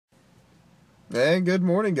And good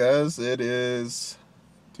morning, guys. It is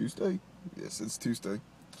Tuesday. Yes, it's Tuesday.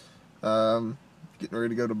 Getting ready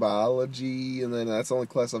to go to biology, and then that's the only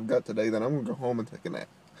class I've got today. Then I'm gonna go home and take a nap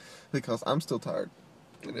because I'm still tired.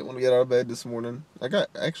 I didn't want to get out of bed this morning.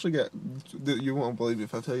 Actually got. You won't believe it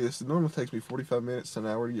if I tell you this. It normally takes me 45 minutes to an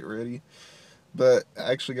hour to get ready, but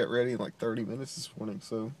I actually got ready in like 30 minutes this morning.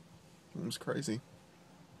 So it was crazy.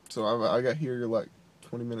 So I got here like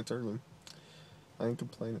 20 minutes early. I ain't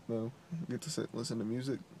complaining, no. Get to sit and listen to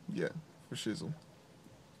music? Yeah, for shizzle.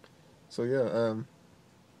 So yeah,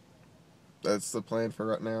 that's the plan for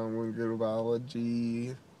right now. I'm going to go to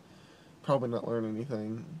biology. Probably not learn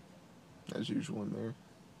anything, as usual in there.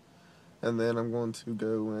 And then I'm going to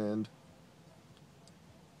go and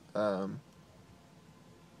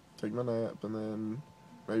take my nap, and then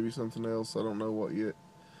maybe something else. I don't know what yet.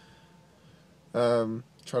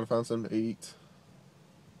 Try to find something to eat.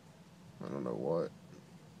 I don't know what.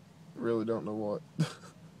 Really don't know what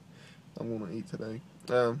I'm going to eat today.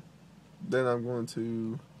 Then I'm going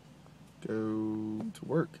to go to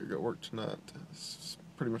work. I got work tonight. It's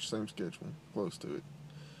pretty much the same schedule, close to it.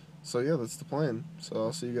 So yeah, that's the plan. So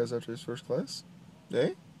I'll see you guys after this first class. Yeah?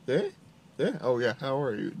 Yeah? Yeah? Oh yeah, how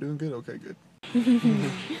are you? Doing good? Okay, good.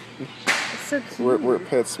 It's so cute. We're at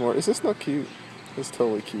PetSmart. Is this not cute? It's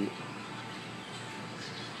totally cute.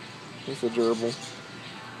 It's adorable.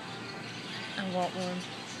 I want one.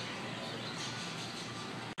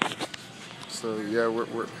 So yeah, we're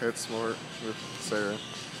at PetSmart with Sarah,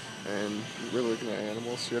 and we're looking at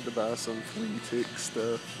animals. She had to buy some flea tick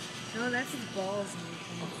stuff. No, that's his balls.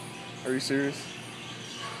 Are you serious?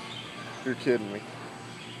 You're kidding me.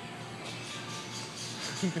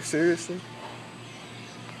 Seriously?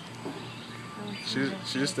 She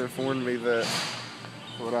just informed me that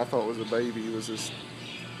what I thought was a baby was this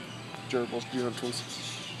gerbil's genitals.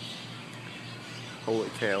 Holy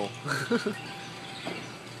cow.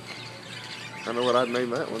 I know what I'd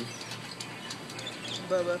name that one.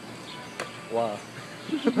 Bubba. Why?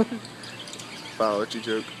 Biology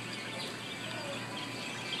joke.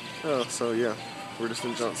 Oh, so yeah, we're just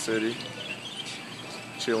in Johnson City,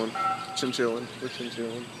 chilling, chinchillin', we're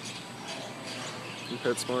chinchillin', in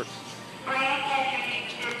PetSmart.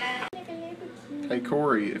 Hey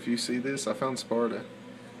Corey, if you see this, I found Sparta.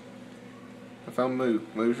 I found Moo.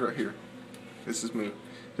 Moo's right here. This is Moo.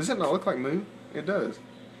 Does it not look like Moo? It does.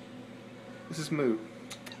 This is Moo.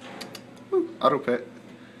 Woo. Auto pet.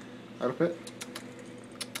 Auto pet.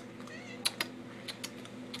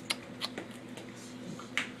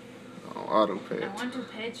 Auto pet. I want to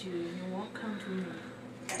pet you and you won't come to me.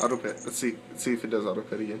 Auto pet. Let's see if it does auto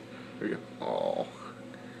pet again. There we go. Aw.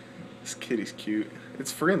 This kitty's cute.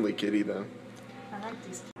 It's friendly kitty though. I like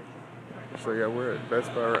this. So yeah, we're at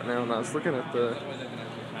Best Buy right now, and I was looking at the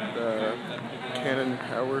Canon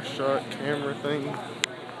PowerShot camera thing.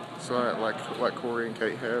 So I like Corey and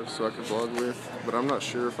Kate have, so I can vlog with. But I'm not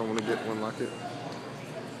sure if I want to get one like it.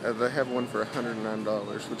 They have one for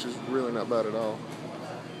 $109, which is really not bad at all.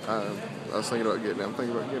 I was thinking about getting it. I'm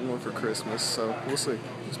thinking about getting one for Christmas, so we'll see.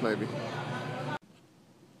 Just maybe.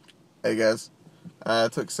 Hey guys, I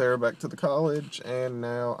took Sarah back to the college, and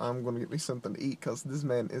now I'm going to get me something to eat, because this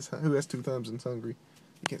man who has two thumbs and is hungry.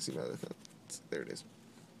 You can't see my other thumb. There it is.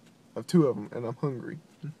 I have two of them, and I'm hungry.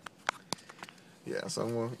 Yeah, so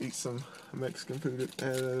I'm going to eat some Mexican food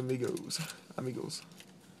at Amigos.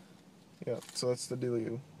 Yeah, so that's the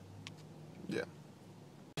dealio. Yeah.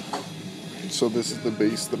 So this is the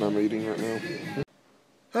beast that I'm eating right now.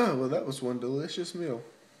 Oh, well that was one delicious meal.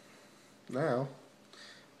 Now,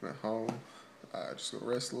 I'm at home. I just gonna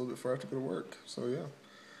rest a little bit before I have to go to work. So yeah,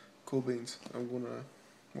 cool beans. I'm gonna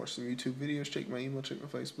watch some YouTube videos, check my email, check my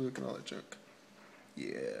Facebook, and all that junk.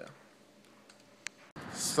 Yeah.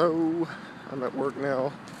 So, I'm at work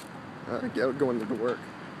now. Going to work.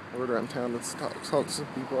 I went around town and talked to some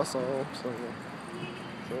people I saw. So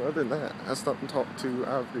other than that, I stopped and talked to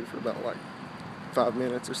Ivory for about like 5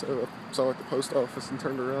 minutes or so. I saw at the post office and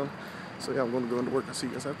turned around. So yeah, I'm going to go into work and see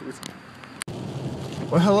you guys afterwards.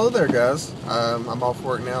 Well, hello there, guys. I'm off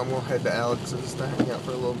work now. I'm going to head to Alex's to hang out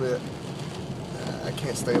for a little bit. I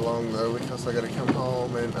can't stay long though because I got to come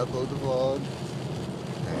home and upload the vlog.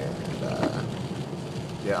 And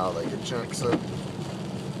yeah, all that good junk. So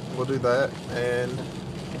we'll do that and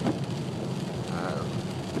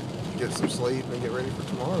get some sleep and get ready for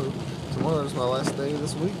tomorrow. Tomorrow is my last day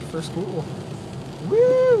this week for school.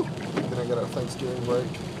 Woo! Then I got a Thanksgiving break,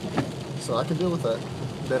 so I can deal with that,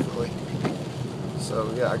 definitely.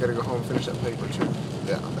 So yeah, I gotta go home and finish that paper too.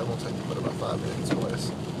 Yeah, that won't take but about 5 minutes or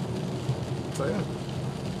less. So yeah,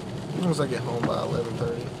 as long as I get home by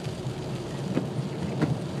 11:30.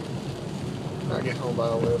 I get home by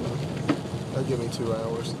 11. They'll give me 2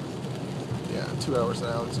 hours. Yeah, 2 hours of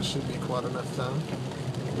Alex. It should be quite enough time.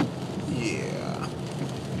 Yeah.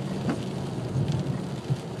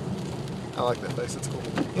 I like that face. It's cool.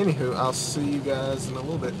 Anywho, I'll see you guys in a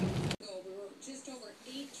little bit.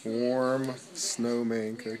 Warm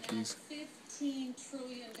snowman cookies.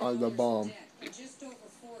 On the bomb.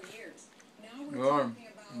 Warm.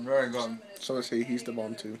 Very good. So is he. He's the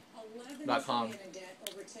bomb too. .com.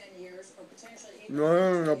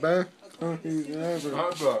 No, not bad. Oh, he's never.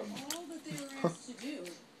 Not good.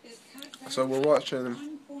 So we're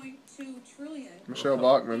watching Michelle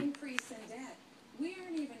Bachmann.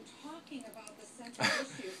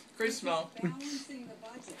 Great smell.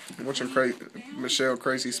 Watching Michelle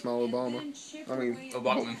Crazy Small Obama. I mean,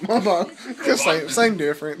 Obama. Obama. Same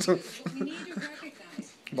difference.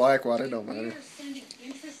 Black, white, it don't matter.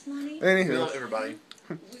 We Anywho, love everybody.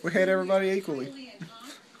 we hate everybody equally.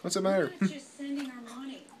 What's it matter?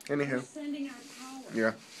 Anywho,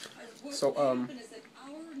 yeah. So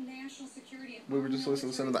we were just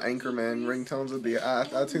listening to some of the Anchorman ringtones at the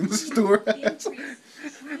iTunes store,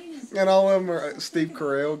 and all of them are Steve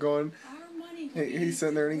Carell going. He's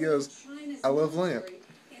sitting there and he goes, "I love lamp.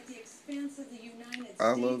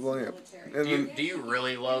 I love lamp." And then, Do you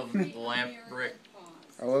really love the lamp, Rick?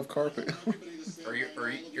 I love carpet. Are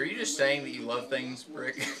you just saying that you love things,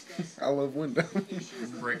 Rick? I love window.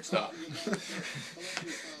 Rick, stop.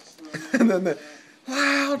 And then the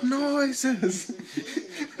loud noises.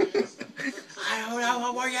 I don't know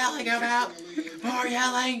what we're yelling about. We're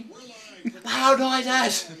yelling loud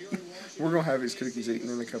noises. We're gonna have his cookies eaten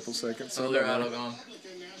in a couple seconds. So Oh, they're out of gone.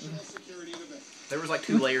 There was like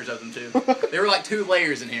 2 layers of them too. There were like 2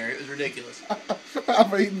 layers in here. It was ridiculous.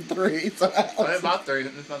 I've eaten 3. So It's not 3.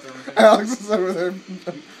 It's not 3. Alex is over there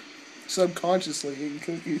subconsciously eating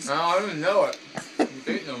cookies. No, I don't even know it. I'm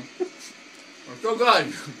eating them. They're so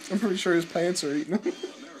good. I'm pretty sure his pants are eating them.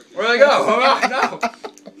 Where'd they go? Oh,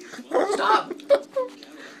 no. Stop.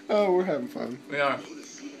 Oh, we're having fun. We are.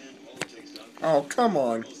 Oh, come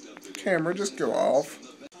on. Camera, just go off.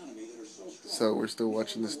 So we're still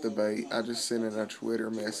watching this debate. I just sent in a Twitter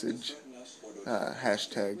message,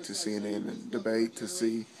 hashtag to CNN debate, to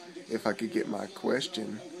see if I could get my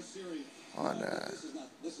question on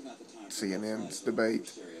CNN's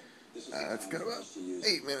debate. It's got about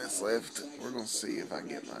 8 minutes left. We're going to see if I can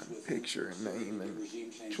get my picture and name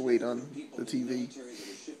and tweet on the TV.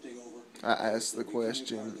 I asked the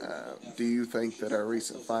question, do you think that our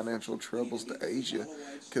recent financial troubles to Asia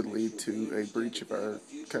could lead to a breach of our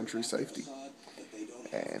country's safety?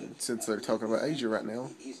 And since they're talking about Asia right now,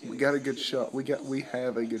 we got a good shot. We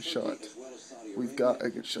have a good shot. We've got a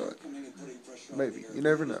good shot. Maybe. You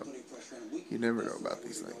never know. You never know about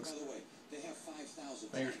these things.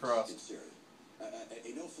 Fingers crossed. A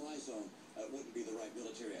no-fly zone wouldn't be the right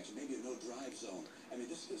military action. Maybe a no-drive zone. I mean,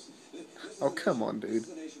 this Oh, come on, dude.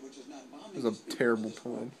 It was a terrible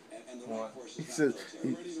pun. He says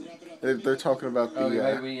they're talking about the.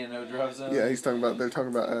 maybe we need a no-drive zone? Yeah, he's talking about. They're talking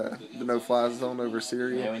about the no-fly zone over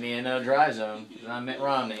Syria. Yeah, we need a no-drive zone. I Mitt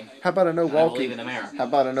Romney. How about a no I believe walking? in America. How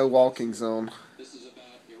about a no walking zone?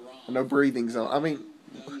 A no breathing zone. I mean,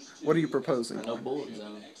 what are you proposing? A no bullet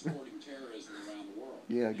zone.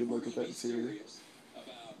 Yeah, good luck with that in Syria.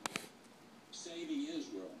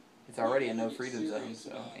 It's already a no freedom zone,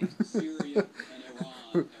 so. I mean,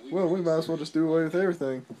 Well, we might as well just do away with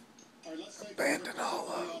everything. Abandon all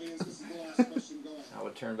of. I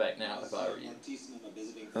would turn back now if I were you.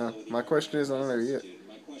 My question isn't on there yet.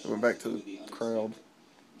 I went back to the crowd.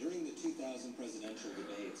 During the 2000 presidential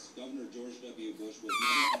debates, Governor George W. Bush was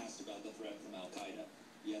never asked about the threat from Al-Qaeda.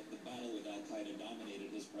 Yet the battle with Al-Qaeda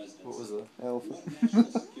dominated his presidency. What was the Elephant. What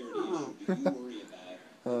national security issue do you worry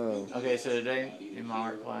about? Okay, so today in my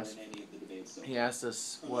art class, he asked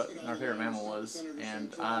us what our favorite mammal was,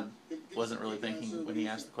 and I wasn't really thinking when he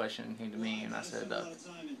asked the question. He came to me, and I said duck. It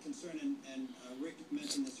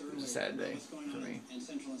was a sad day for me.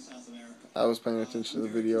 I was paying attention to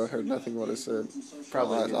the video. I heard nothing what it said.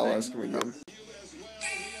 Probably a good I'll thing. ask him again.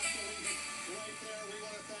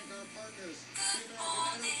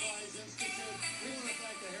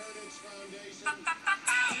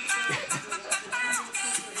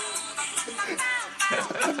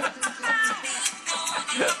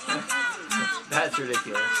 That's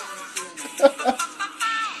ridiculous.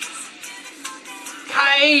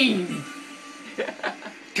 Cain!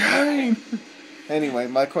 Game. Anyway,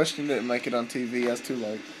 my question didn't make it on TV. That's too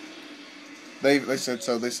late. They said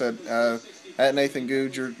so. They said at Nathan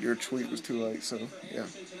Good, your tweet was too late. So yeah,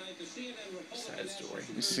 Sad story.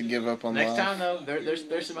 just to give up on Next life. time, though,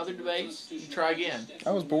 there's some other debates. You try again.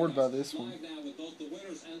 I was bored by this one.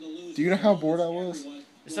 Do you know how bored I was?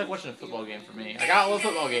 It's like watching a football game for me. Like, I love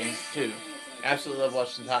football games too. Absolutely love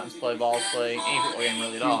watching the Titans play, Balls play, any football game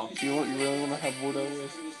really at all. You know what you really want to have Bordeaux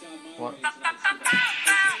with? What?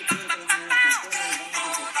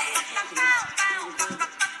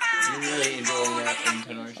 You're really enjoying that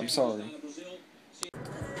ringtone, aren't you? I'm sorry.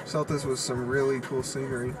 Thought this was some really cool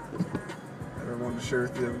scenery that I wanted to share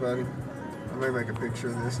with everybody. I may make a picture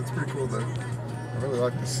of this. It's pretty cool though. I really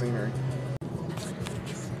like this scenery.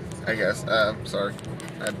 Hey guys, sorry,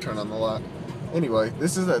 I had to turn on the light. Anyway,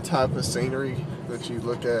 this is that type of scenery that you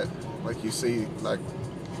look at, like you see, like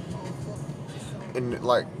in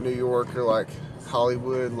like New York or like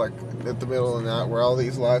Hollywood, like at the middle of the night, where all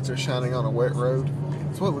these lights are shining on a wet road.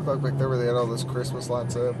 It's what it looked like back there, where they had all those Christmas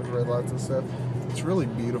lights up and red lights and stuff. It's really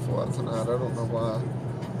beautiful out tonight. I don't know why.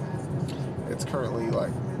 It's currently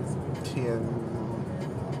like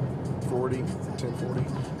 10:40.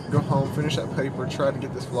 Go home, finish that paper, try to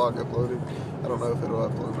get this vlog uploaded. I don't know if it'll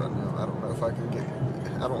upload right now. I don't know if I can get.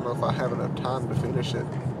 I don't know if I have enough time to finish it.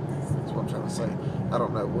 That's what I'm trying to say. I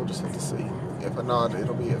don't know. We'll just have to see. If not,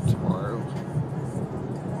 it'll be up tomorrow.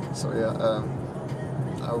 So yeah,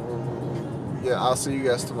 I will. Yeah, I'll see you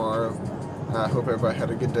guys tomorrow. I hope everybody had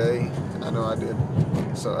a good day. I know I did.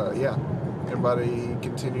 So yeah, everybody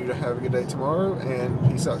continue to have a good day tomorrow, and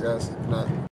peace out, guys. Good night.